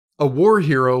A war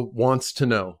hero wants to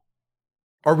know,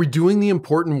 are we doing the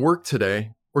important work today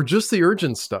or just the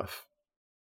urgent stuff?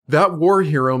 That war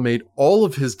hero made all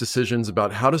of his decisions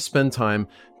about how to spend time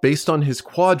based on his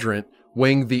quadrant,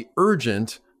 weighing the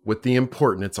urgent with the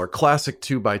important. It's our classic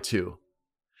 2x2.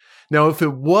 Now, if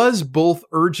it was both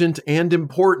urgent and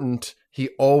important, he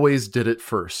always did it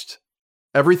first.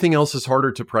 Everything else is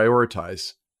harder to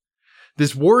prioritize.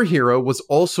 This war hero was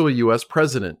also a US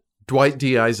president, Dwight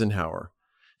D. Eisenhower.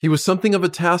 He was something of a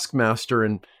taskmaster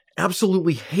and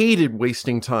absolutely hated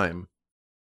wasting time.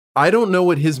 I don't know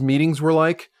what his meetings were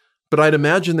like, but I'd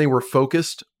imagine they were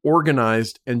focused,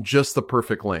 organized, and just the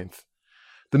perfect length.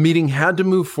 The meeting had to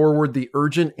move forward the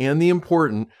urgent and the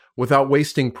important without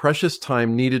wasting precious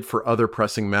time needed for other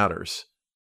pressing matters.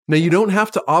 Now, you don't have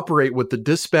to operate with the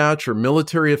dispatch or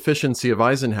military efficiency of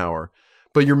Eisenhower,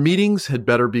 but your meetings had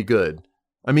better be good.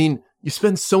 I mean, you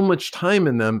spend so much time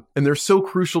in them, and they're so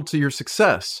crucial to your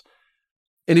success.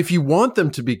 And if you want them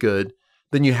to be good,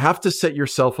 then you have to set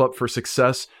yourself up for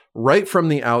success right from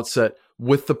the outset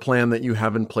with the plan that you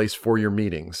have in place for your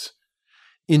meetings.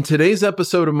 In today's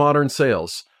episode of Modern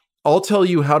Sales, I'll tell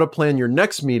you how to plan your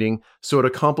next meeting so it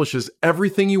accomplishes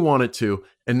everything you want it to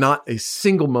and not a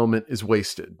single moment is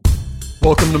wasted.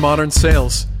 Welcome to Modern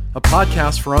Sales, a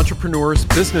podcast for entrepreneurs,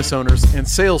 business owners, and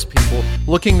salespeople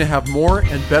looking to have more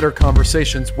and better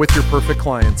conversations with your perfect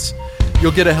clients.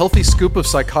 You'll get a healthy scoop of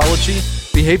psychology,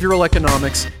 behavioral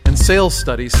economics, and sales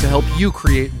studies to help you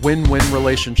create win-win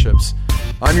relationships.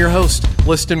 I'm your host,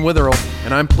 Liston Witherell,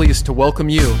 and I'm pleased to welcome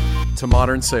you to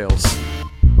Modern Sales.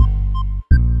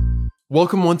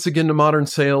 Welcome once again to Modern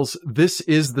Sales. This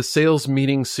is the Sales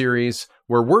Meeting Series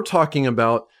where we're talking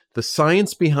about the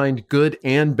science behind good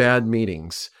and bad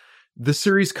meetings. The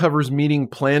series covers meeting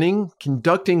planning,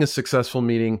 conducting a successful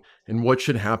meeting, and what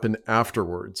should happen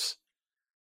afterwards.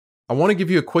 I want to give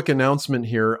you a quick announcement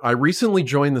here. I recently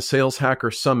joined the Sales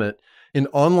Hacker Summit, an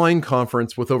online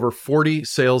conference with over 40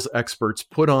 sales experts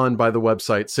put on by the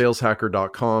website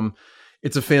saleshacker.com.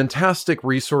 It's a fantastic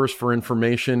resource for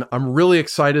information. I'm really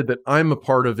excited that I'm a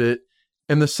part of it.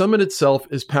 And the summit itself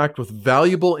is packed with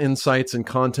valuable insights and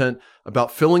content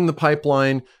about filling the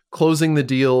pipeline, closing the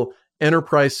deal,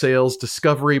 enterprise sales,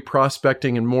 discovery,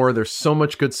 prospecting, and more. There's so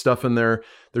much good stuff in there.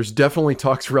 There's definitely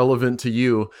talks relevant to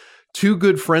you. Two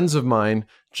good friends of mine,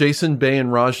 Jason Bay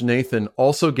and Raj Nathan,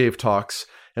 also gave talks,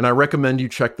 and I recommend you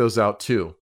check those out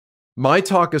too. My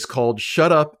talk is called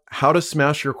Shut Up, How to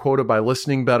Smash Your Quota by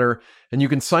Listening Better, and you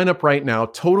can sign up right now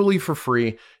totally for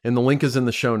free, and the link is in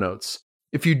the show notes.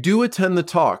 If you do attend the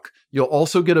talk, you'll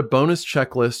also get a bonus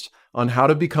checklist on how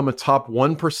to become a top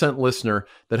 1% listener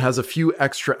that has a few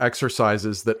extra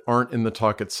exercises that aren't in the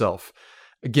talk itself.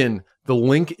 Again, the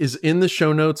link is in the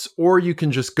show notes, or you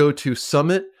can just go to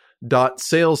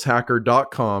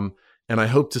summit.saleshacker.com, and I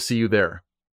hope to see you there.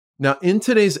 Now, in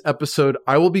today's episode,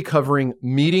 I will be covering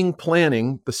meeting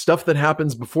planning, the stuff that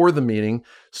happens before the meeting,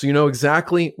 so you know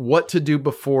exactly what to do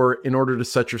before in order to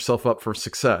set yourself up for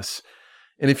success.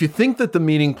 And if you think that the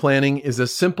meeting planning is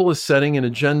as simple as setting an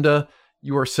agenda,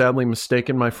 you are sadly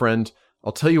mistaken, my friend.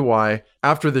 I'll tell you why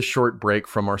after this short break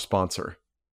from our sponsor.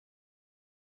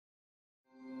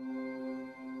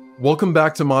 Welcome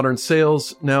back to Modern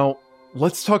Sales. Now,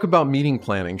 let's talk about meeting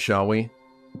planning, shall we?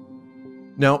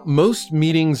 Now, most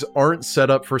meetings aren't set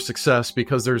up for success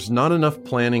because there's not enough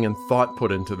planning and thought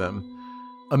put into them.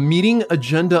 A meeting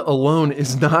agenda alone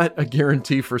is not a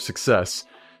guarantee for success.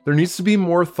 There needs to be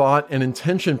more thought and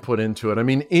intention put into it. I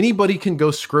mean, anybody can go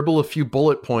scribble a few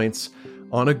bullet points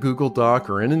on a Google Doc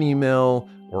or in an email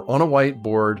or on a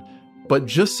whiteboard, but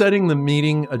just setting the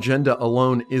meeting agenda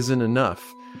alone isn't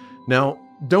enough. Now,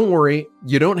 don't worry,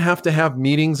 you don't have to have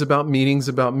meetings about meetings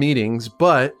about meetings,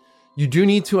 but you do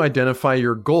need to identify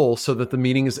your goal so that the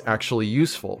meeting is actually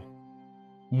useful.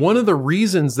 One of the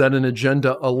reasons that an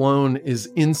agenda alone is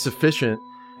insufficient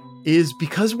is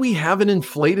because we have an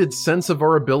inflated sense of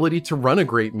our ability to run a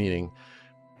great meeting,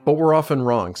 but we're often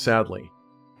wrong, sadly.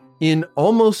 In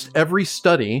almost every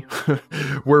study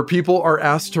where people are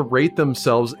asked to rate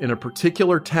themselves in a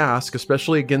particular task,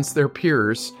 especially against their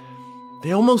peers,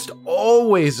 they almost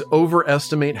always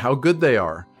overestimate how good they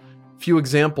are. Few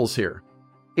examples here.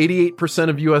 88%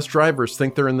 of US drivers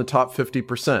think they're in the top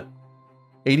 50%.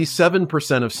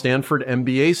 87% of Stanford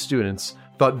MBA students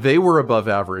thought they were above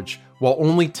average, while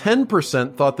only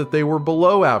 10% thought that they were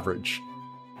below average.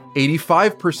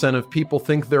 85% of people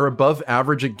think they're above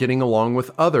average at getting along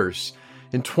with others,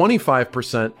 and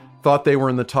 25% thought they were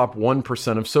in the top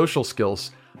 1% of social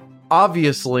skills.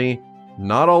 Obviously,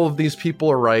 not all of these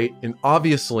people are right, and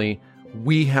obviously,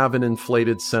 we have an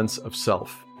inflated sense of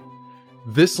self.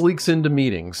 This leaks into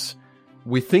meetings.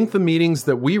 We think the meetings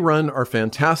that we run are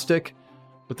fantastic,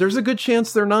 but there's a good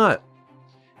chance they're not.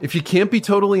 If you can't be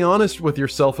totally honest with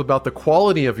yourself about the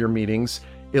quality of your meetings,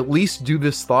 at least do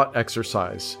this thought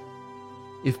exercise.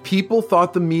 If people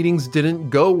thought the meetings didn't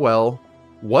go well,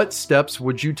 what steps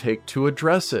would you take to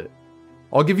address it?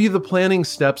 I'll give you the planning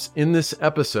steps in this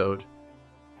episode.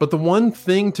 But the one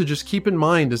thing to just keep in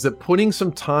mind is that putting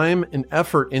some time and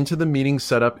effort into the meeting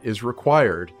setup is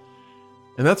required.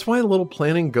 And that's why a little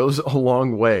planning goes a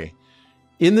long way.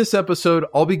 In this episode,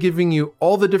 I'll be giving you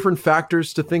all the different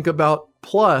factors to think about,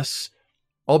 plus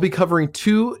I'll be covering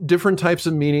 2 different types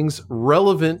of meetings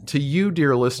relevant to you,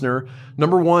 dear listener.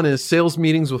 Number 1 is sales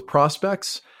meetings with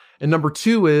prospects, and number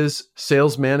 2 is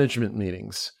sales management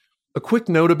meetings. A quick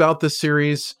note about this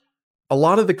series: a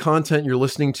lot of the content you're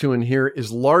listening to in here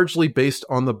is largely based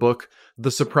on the book,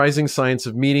 The Surprising Science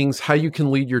of Meetings: How You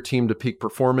Can Lead Your Team to Peak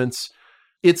Performance.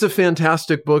 It's a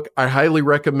fantastic book. I highly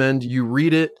recommend you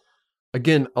read it.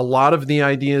 Again, a lot of the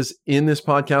ideas in this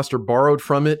podcast are borrowed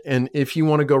from it. And if you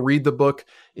want to go read the book,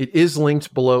 it is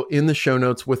linked below in the show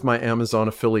notes with my Amazon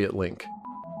affiliate link.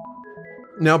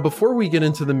 Now, before we get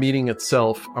into the meeting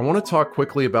itself, I want to talk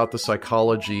quickly about the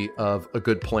psychology of a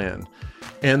good plan.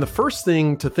 And the first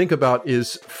thing to think about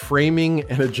is framing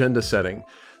and agenda setting.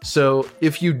 So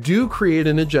if you do create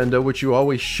an agenda, which you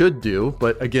always should do,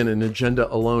 but again, an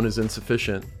agenda alone is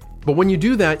insufficient. But when you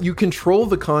do that, you control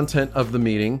the content of the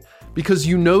meeting because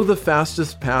you know the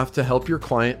fastest path to help your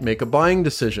client make a buying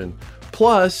decision.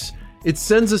 Plus, it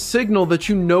sends a signal that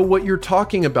you know what you're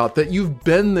talking about, that you've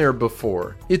been there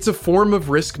before. It's a form of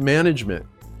risk management.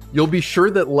 You'll be sure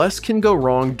that less can go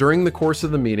wrong during the course of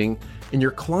the meeting, and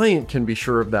your client can be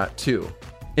sure of that too.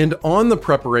 And on the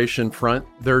preparation front,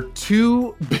 there are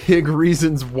 2 big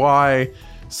reasons why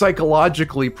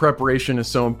psychologically preparation is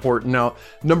so important. Now,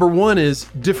 number 1 is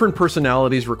different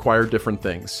personalities require different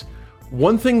things.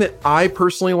 One thing that I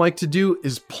personally like to do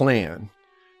is plan.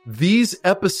 These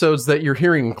episodes that you're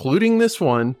hearing, including this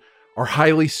one, are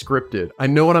highly scripted. I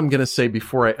know what I'm going to say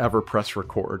before I ever press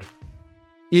record.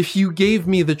 If you gave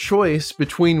me the choice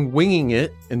between winging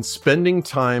it and spending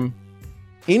time,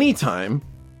 anytime,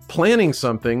 planning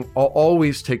something, I'll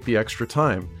always take the extra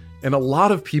time. And a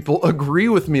lot of people agree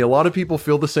with me. A lot of people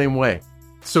feel the same way.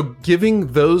 So giving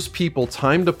those people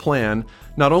time to plan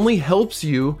not only helps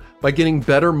you by getting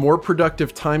better, more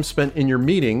productive time spent in your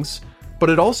meetings, but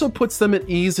it also puts them at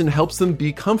ease and helps them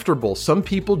be comfortable. Some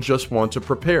people just want to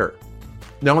prepare.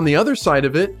 Now, on the other side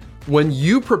of it, when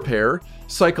you prepare,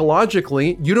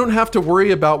 psychologically, you don't have to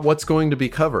worry about what's going to be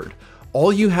covered.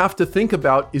 All you have to think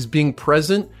about is being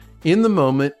present in the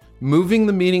moment, moving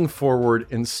the meeting forward,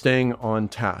 and staying on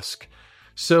task.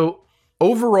 So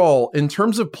overall, in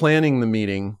terms of planning the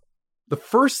meeting, the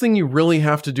first thing you really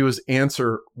have to do is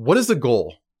answer, what is the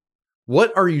goal?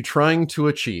 What are you trying to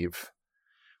achieve?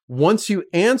 Once you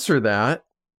answer that,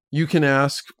 you can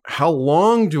ask, how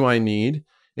long do I need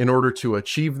in order to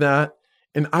achieve that?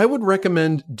 And I would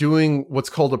recommend doing what's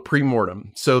called a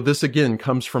pre-mortem. So this again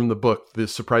comes from the book, The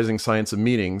Surprising Science of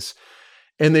Meetings.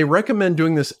 And they recommend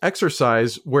doing this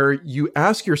exercise where you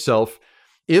ask yourself,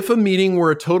 if a meeting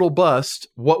were a total bust,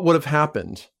 what would have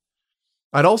happened?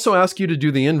 I'd also ask you to do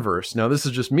the inverse. Now, this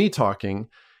is just me talking.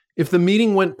 If the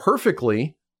meeting went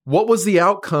perfectly, what was the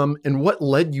outcome and what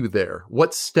led you there?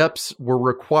 What steps were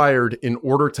required in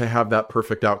order to have that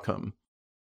perfect outcome?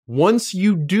 Once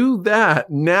you do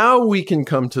that, now we can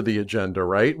come to the agenda,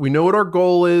 right? We know what our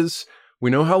goal is.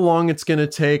 We know how long it's going to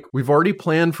take. We've already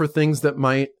planned for things that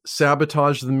might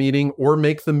sabotage the meeting or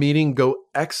make the meeting go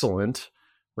excellent,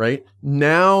 right?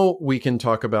 Now we can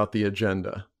talk about the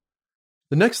agenda.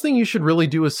 The next thing you should really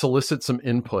do is solicit some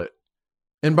input.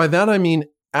 And by that, I mean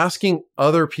asking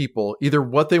other people either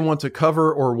what they want to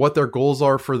cover or what their goals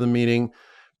are for the meeting,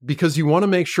 because you want to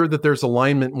make sure that there's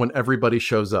alignment when everybody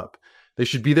shows up. They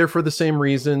should be there for the same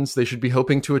reasons. They should be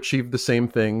hoping to achieve the same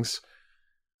things.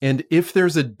 And if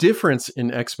there's a difference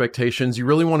in expectations, you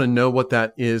really want to know what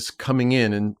that is coming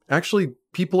in. And actually,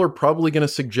 people are probably going to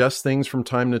suggest things from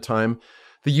time to time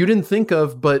that you didn't think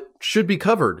of, but should be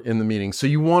covered in the meeting. So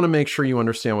you want to make sure you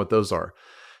understand what those are.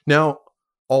 Now,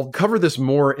 I'll cover this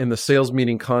more in the sales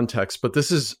meeting context, but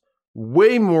this is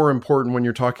way more important when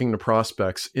you're talking to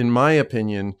prospects, in my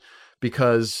opinion,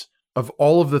 because of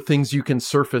all of the things you can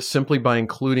surface simply by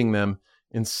including them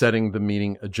in setting the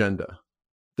meeting agenda.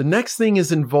 The next thing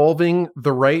is involving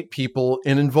the right people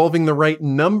and involving the right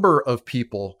number of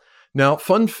people. Now,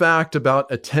 fun fact about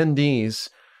attendees,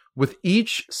 with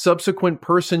each subsequent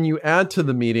person you add to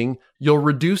the meeting, you'll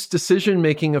reduce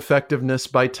decision-making effectiveness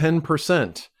by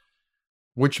 10%,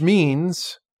 which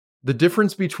means the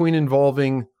difference between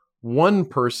involving one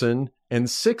person and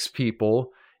 6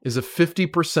 people is a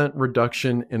 50%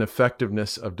 reduction in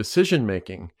effectiveness of decision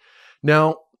making.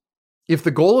 Now, if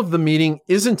the goal of the meeting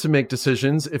isn't to make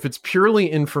decisions, if it's purely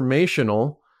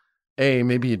informational, A,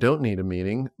 maybe you don't need a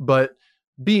meeting, but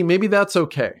B, maybe that's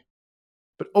okay.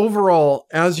 But overall,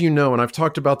 as you know, and I've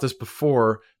talked about this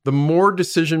before, the more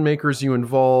decision makers you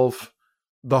involve,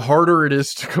 the harder it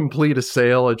is to complete a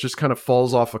sale. It just kind of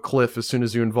falls off a cliff as soon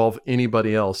as you involve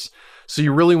anybody else. So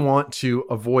you really want to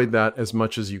avoid that as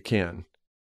much as you can.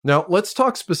 Now, let's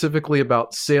talk specifically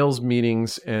about sales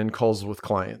meetings and calls with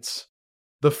clients.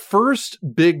 The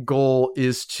first big goal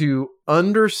is to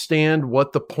understand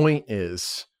what the point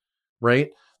is,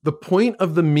 right? The point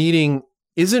of the meeting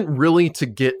isn't really to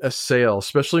get a sale,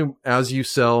 especially as you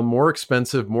sell more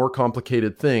expensive, more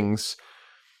complicated things.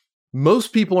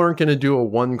 Most people aren't going to do a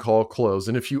one-call close.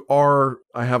 And if you are,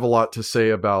 I have a lot to say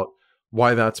about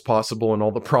why that's possible and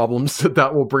all the problems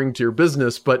that will bring to your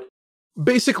business. But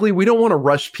basically, we don't want to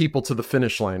rush people to the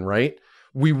finish line, right?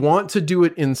 We want to do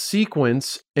it in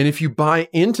sequence. And if you buy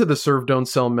into the serve, don't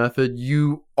sell method,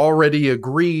 you already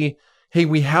agree, hey,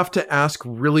 we have to ask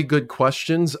really good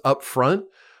questions up front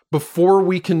before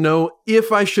we can know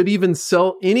if I should even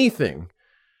sell anything.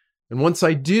 And once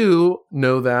I do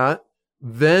know that,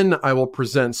 then I will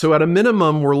present. So at a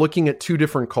minimum, we're looking at 2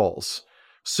 different calls.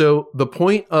 So the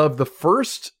point of the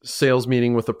first sales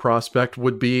meeting with a prospect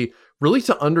would be really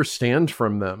to understand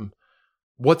from them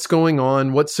what's going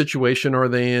on, what situation are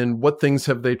they in, what things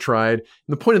have they tried. And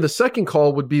the point of the second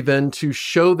call would be then to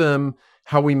show them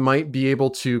how we might be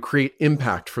able to create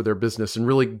impact for their business and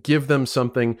really give them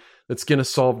something that's going to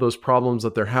solve those problems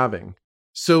that they're having.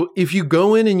 So if you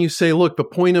go in and you say, look, the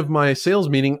point of my sales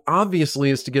meeting obviously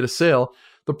is to get a sale,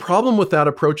 the problem with that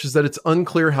approach is that it's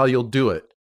unclear how you'll do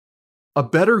it. A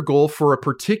better goal for a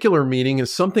particular meeting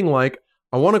is something like,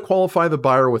 I want to qualify the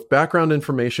buyer with background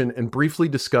information and briefly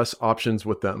discuss options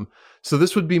with them. So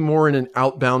this would be more in an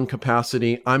outbound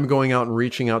capacity. I'm going out and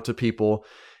reaching out to people,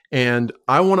 and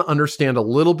I want to understand a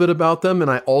little bit about them,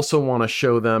 and I also want to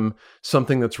show them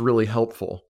something that's really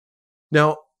helpful.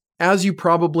 Now, as you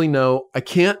probably know, I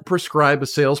can't prescribe a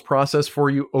sales process for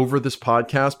you over this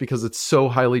podcast because it's so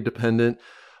highly dependent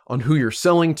on who you're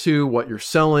selling to, what you're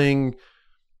selling,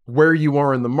 where you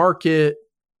are in the market,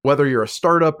 whether you're a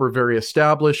startup or very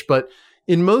established. But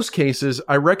in most cases,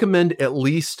 I recommend at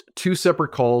least 2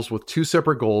 separate calls with 2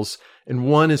 separate goals. And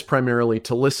one is primarily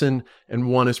to listen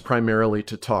and one is primarily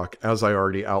to talk, as I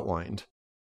already outlined.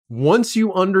 Once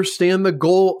you understand the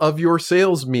goal of your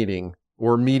sales meeting,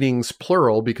 or meetings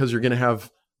plural, because you're going to have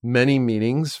many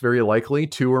meetings, very likely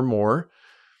 2 or more,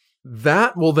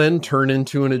 that will then turn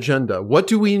into an agenda. What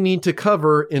do we need to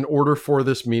cover in order for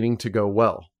this meeting to go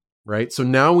well, right? So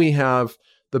now we have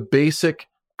the basic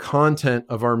content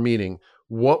of our meeting,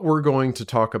 what we're going to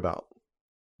talk about.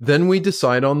 Then we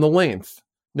decide on the length.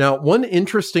 Now, one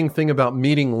interesting thing about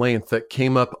meeting length that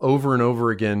came up over and over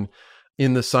again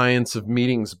in the Science of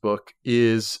Meetings book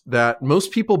is that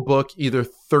most people book either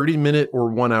 30-minute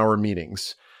or 1-hour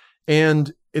meetings.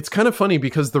 And it's kind of funny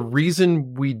because the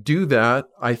reason we do that,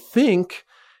 I think,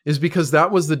 is because that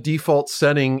was the default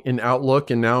setting in Outlook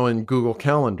and now in Google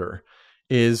Calendar,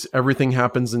 is everything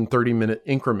happens in 30-minute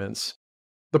increments.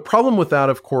 The problem with that,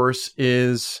 of course,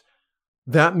 is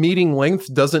that meeting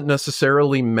length doesn't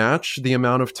necessarily match the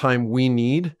amount of time we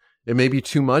need. It may be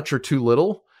too much or too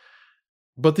little.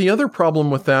 But the other problem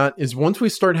with that is once we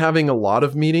start having a lot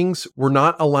of meetings, we're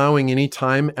not allowing any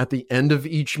time at the end of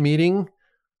each meeting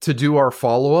to do our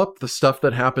follow-up, the stuff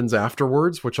that happens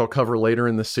afterwards, which I'll cover later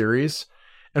in the series.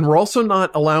 And we're also not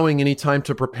allowing any time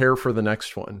to prepare for the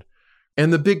next one.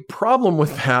 And the big problem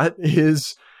with that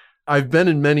is I've been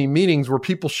in many meetings where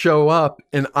people show up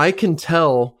and I can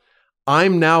tell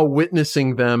I'm now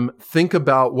witnessing them think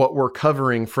about what we're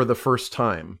covering for the first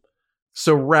time.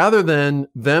 So rather than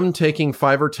them taking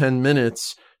 5 or 10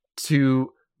 minutes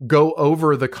to go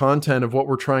over the content of what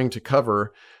we're trying to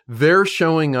cover, they're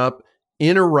showing up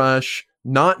in a rush,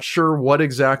 not sure what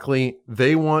exactly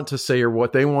they want to say or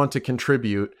what they want to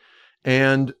contribute.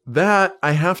 And that,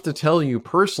 I have to tell you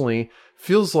personally,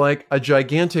 feels like a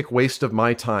gigantic waste of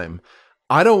my time.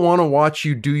 I don't want to watch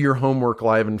you do your homework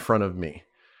live in front of me.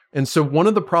 And so one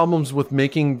of the problems with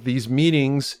making these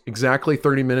meetings exactly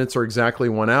 30 minutes or exactly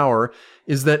 1 hour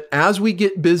is that as we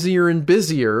get busier and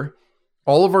busier,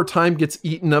 all of our time gets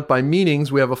eaten up by meetings.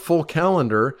 We have a full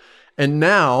calendar. And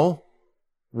now,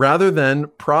 rather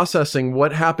than processing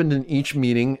what happened in each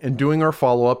meeting and doing our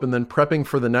follow-up and then prepping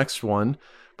for the next one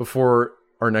before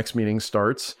our next meeting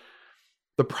starts,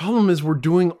 the problem is we're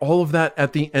doing all of that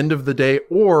at the end of the day,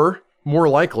 or more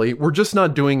likely, we're just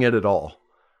not doing it at all.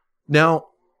 Now,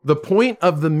 The point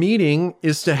of the meeting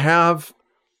is to have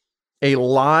a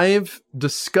live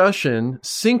discussion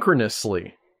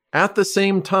synchronously at the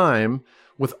same time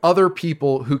with other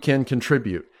people who can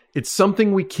contribute. It's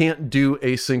something we can't do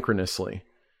asynchronously.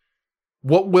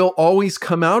 What will always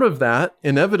come out of that,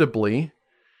 inevitably,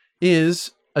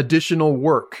 is additional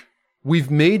work.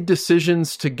 We've made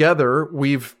decisions together,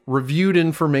 we've reviewed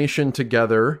information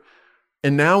together,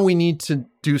 and now we need to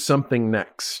do something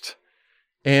next.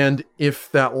 And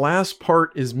if that last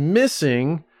part is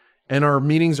missing and our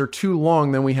meetings are too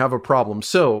long, then we have a problem.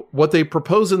 So what they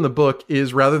propose in the book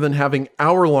is, rather than having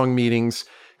hour-long meetings,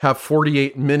 have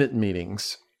 48-minute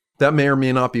meetings. That may or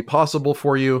may not be possible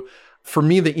for you. For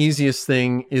me, the easiest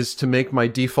thing is to make my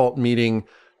default meeting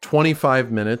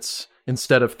 25 minutes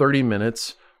instead of 30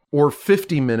 minutes, or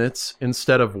 50 minutes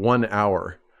instead of 1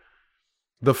 hour.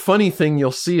 The funny thing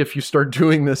you'll see if you start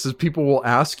doing this is people will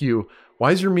ask you,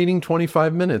 why is your meeting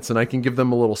 25 minutes? And I can give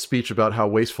them a little speech about how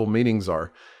wasteful meetings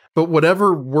are. But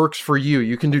whatever works for you,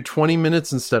 you can do 20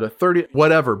 minutes instead of 30,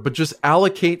 whatever, but just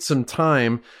allocate some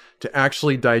time to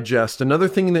actually digest. Another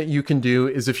thing that you can do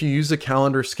is, if you use a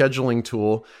calendar scheduling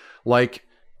tool like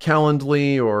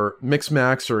Calendly or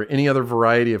Mixmax or any other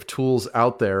variety of tools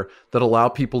out there that allow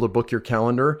people to book your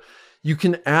calendar, you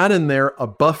can add in there a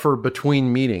buffer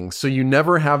between meetings so you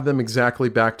never have them exactly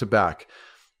back to back.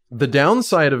 The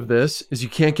downside of this is you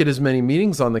can't get as many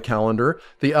meetings on the calendar.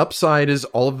 The upside is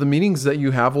all of the meetings that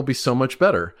you have will be so much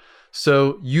better.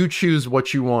 So you choose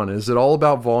what you want. Is it all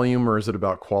about volume or is it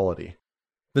about quality?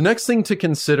 The next thing to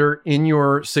consider in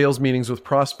your sales meetings with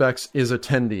prospects is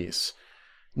attendees.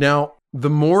 Now, the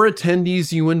more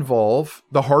attendees you involve,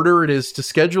 the harder it is to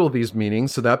schedule these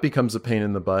meetings, so that becomes a pain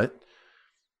in the butt.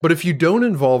 But if you don't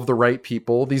involve the right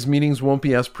people, these meetings won't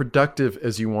be as productive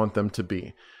as you want them to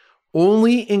be.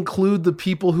 Only include the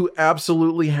people who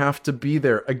absolutely have to be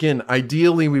there. Again,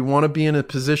 ideally, we want to be in a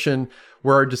position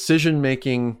where our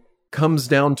decision-making comes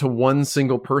down to one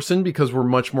single person, because we're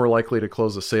much more likely to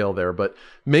close a sale there. But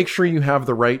make sure you have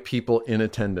the right people in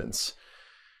attendance.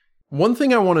 One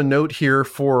thing I want to note here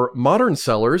for modern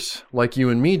sellers, like you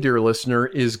and me, dear listener,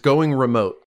 is going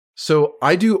remote. So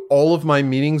I do all of my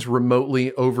meetings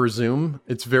remotely over Zoom.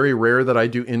 It's very rare that I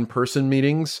do in-person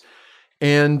meetings.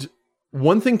 And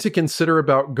one thing to consider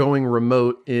about going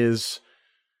remote is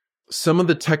some of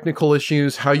the technical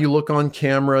issues, how you look on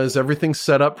camera, is everything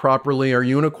set up properly? Are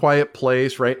you in a quiet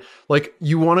place, right? Like,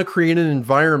 you want to create an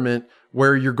environment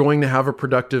where you're going to have a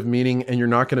productive meeting and you're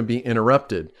not going to be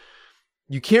interrupted.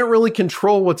 You can't really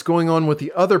control what's going on with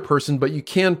the other person, but you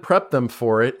can prep them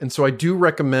for it. And so I do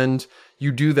recommend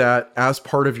you do that as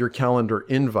part of your calendar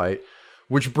invite,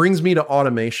 which brings me to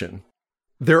automation.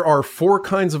 There are 4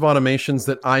 kinds of automations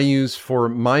that I use for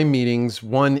my meetings.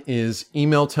 One is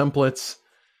email templates.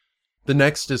 The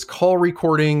next is call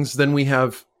recordings. Then we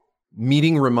have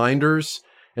meeting reminders.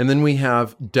 And then we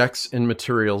have decks and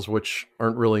materials, which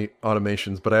aren't really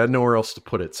automations, but I had nowhere else to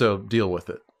put it. So deal with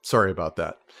it. Sorry about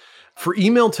that. For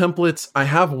email templates, I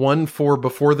have one for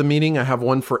before the meeting. I have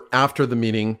one for after the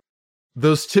meeting.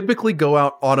 Those typically go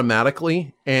out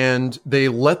automatically, and they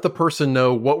let the person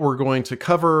know what we're going to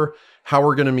cover, how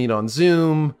we're going to meet on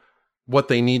Zoom, what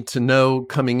they need to know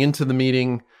coming into the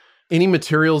meeting. Any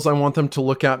materials I want them to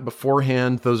look at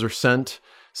beforehand, those are sent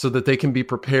so that they can be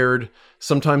prepared.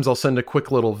 Sometimes I'll send a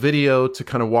quick little video to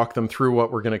kind of walk them through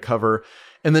what we're going to cover.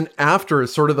 And then after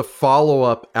is sort of the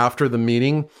follow-up after the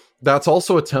meeting. That's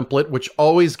also a template, which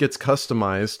always gets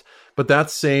customized, but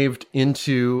that's saved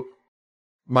into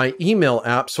my email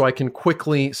app so I can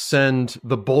quickly send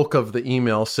the bulk of the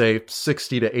email, say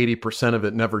 60 to 80% of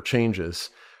it never changes.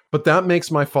 But that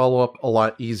makes my follow-up a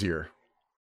lot easier.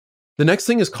 The next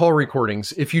thing is call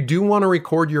recordings. If you do want to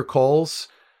record your calls,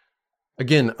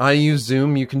 again, I use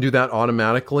Zoom. You can do that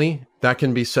automatically. That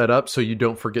can be set up so you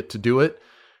don't forget to do it.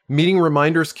 Meeting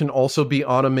reminders can also be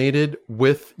automated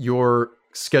with your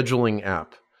scheduling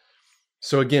app.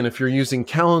 So again, if you're using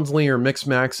Calendly or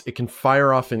Mixmax, it can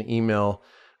fire off an email,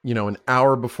 an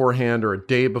hour beforehand or a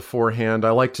day beforehand.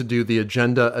 I like to do the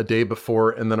agenda a day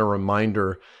before and then a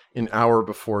reminder an hour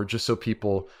before, just so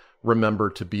people remember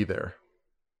to be there.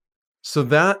 So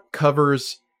that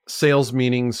covers sales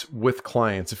meetings with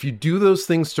clients. If you do those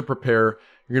things to prepare,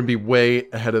 you're going to be way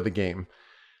ahead of the game.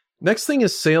 Next thing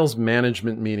is sales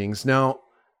management meetings. Now,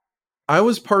 I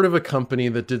was part of a company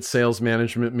that did sales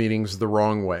management meetings the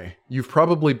wrong way. You've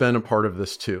probably been a part of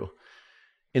this too.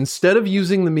 Instead of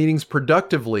using the meetings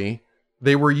productively,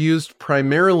 they were used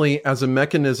primarily as a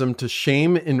mechanism to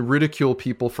shame and ridicule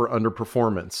people for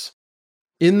underperformance.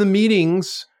 In the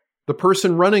meetings, the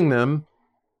person running them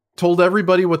told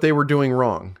everybody what they were doing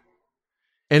wrong.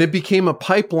 And it became a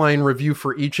pipeline review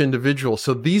for each individual.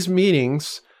 So these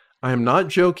meetings, I am not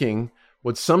joking,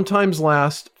 would sometimes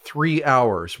last 3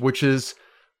 hours, which is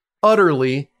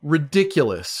utterly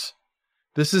ridiculous.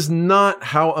 This is not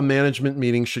how a management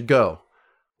meeting should go.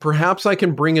 Perhaps I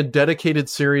can bring a dedicated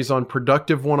series on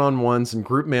productive one-on-ones and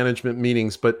group management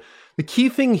meetings, but the key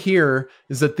thing here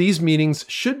is that these meetings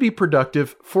should be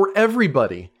productive for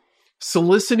everybody.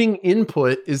 Soliciting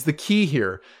input is the key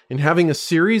here, and having a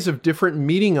series of different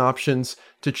meeting options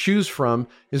to choose from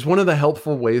is one of the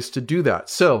helpful ways to do that.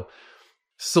 So,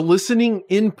 soliciting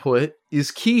input is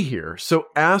key here. So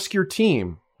ask your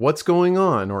team, what's going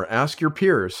on? Or ask your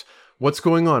peers, what's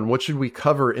going on? What should we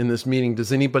cover in this meeting?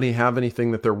 Does anybody have anything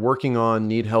that they're working on,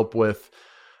 need help with,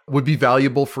 would be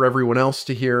valuable for everyone else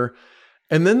to hear?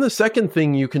 And then the second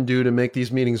thing you can do to make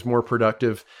these meetings more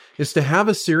productive is to have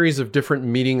a series of different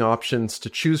meeting options to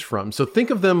choose from. So think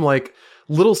of them like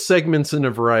little segments in a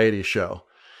variety show.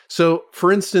 So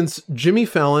for instance, Jimmy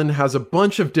Fallon has a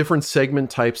bunch of different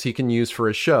segment types he can use for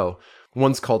his show.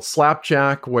 One's called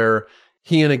Slapjack, where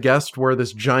he and a guest wear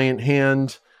this giant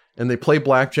hand and they play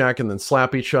blackjack and then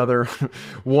slap each other.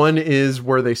 One is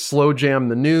where they slow jam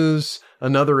the news.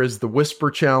 Another is the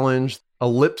Whisper Challenge, a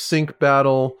lip sync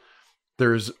battle.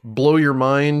 There's Blow Your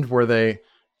Mind, where they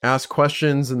ask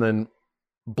questions and then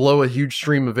blow a huge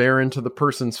stream of air into the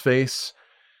person's face.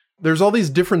 There's all these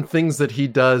different things that he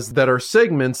does that are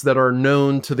segments that are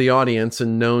known to the audience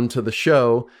and known to the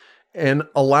show and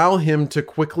allow him to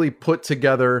quickly put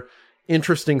together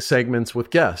interesting segments with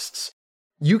guests.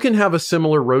 You can have a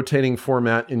similar rotating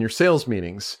format in your sales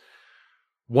meetings.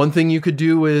 One thing you could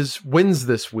do is wins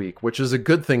this week, which is a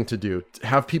good thing to do.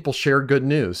 Have people share good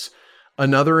news.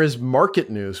 Another is market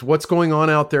news. What's going on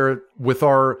out there with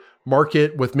our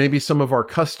market, with maybe some of our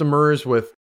customers,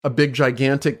 with a big,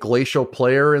 gigantic glacial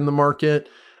player in the market.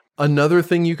 Another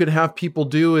thing you could have people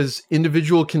do is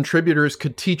individual contributors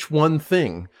could teach one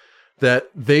thing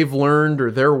that they've learned or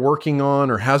they're working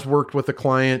on or has worked with a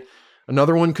client.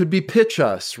 Another one could be pitch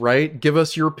us, right? Give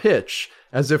us your pitch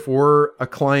as if we're a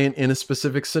client in a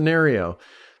specific scenario.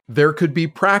 There could be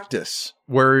practice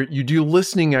where you do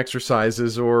listening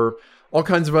exercises or all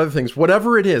kinds of other things.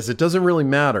 Whatever it is, it doesn't really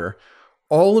matter.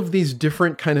 All of these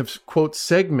different kind of quote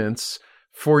segments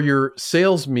for your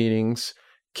sales meetings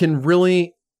can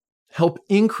really help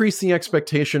increase the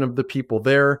expectation of the people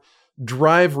there,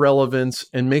 drive relevance,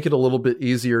 and make it a little bit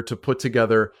easier to put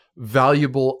together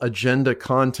valuable agenda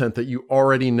content that you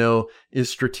already know is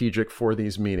strategic for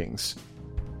these meetings.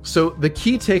 So the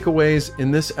key takeaways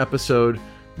in this episode: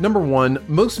 number one,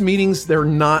 most meetings, they're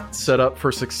not set up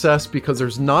for success because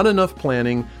there's not enough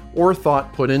planning or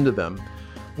thought put into them.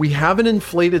 We have an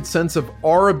inflated sense of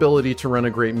our ability to run a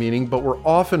great meeting, but we're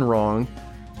often wrong.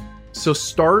 So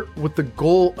start with the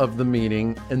goal of the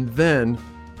meeting, and then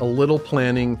a little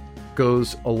planning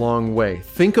goes a long way.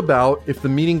 Think about if the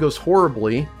meeting goes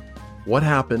horribly, what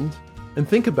happened? And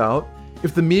think about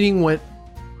if the meeting went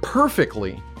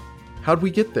perfectly, how'd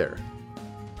we get there?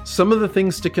 Some of the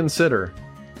things to consider: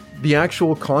 the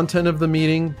actual content of the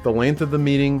meeting, the length of the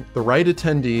meeting, the right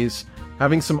attendees,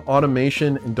 having some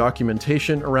automation and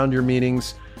documentation around your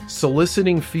meetings,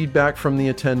 soliciting feedback from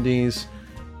the attendees,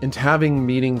 and having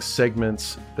meeting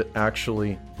segments that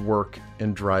actually work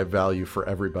and drive value for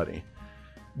everybody.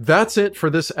 That's it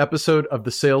for this episode of the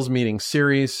Sales Meeting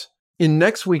series. In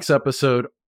next week's episode,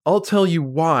 I'll tell you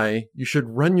why you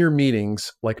should run your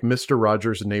meetings like Mr.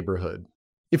 Rogers' Neighborhood.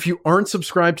 If you aren't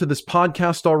subscribed to this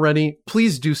podcast already,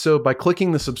 please do so by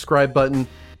clicking the subscribe button.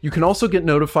 You can also get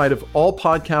notified of all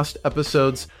podcast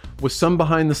episodes with some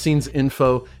behind-the-scenes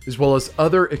info, as well as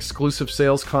other exclusive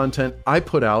sales content I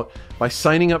put out by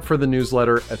signing up for the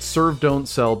newsletter at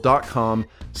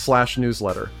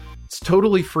servedon'tsell.com/newsletter. It's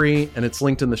totally free and it's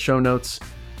linked in the show notes.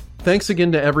 Thanks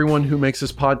again to everyone who makes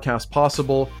this podcast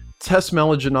possible. Tess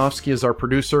Melijanovsky is our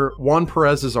producer, Juan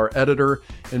Perez is our editor,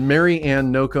 and Mary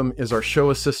Ann Nokum is our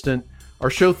show assistant. Our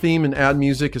show theme and ad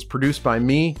music is produced by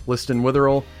me, Liston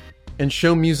Witherell, and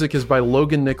show music is by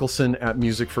Logan Nicholson at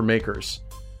Music for Makers.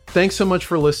 Thanks so much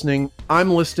for listening.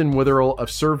 I'm Liston Witherell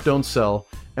of Serve Don't Sell,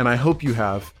 and I hope you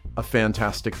have a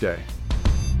fantastic day.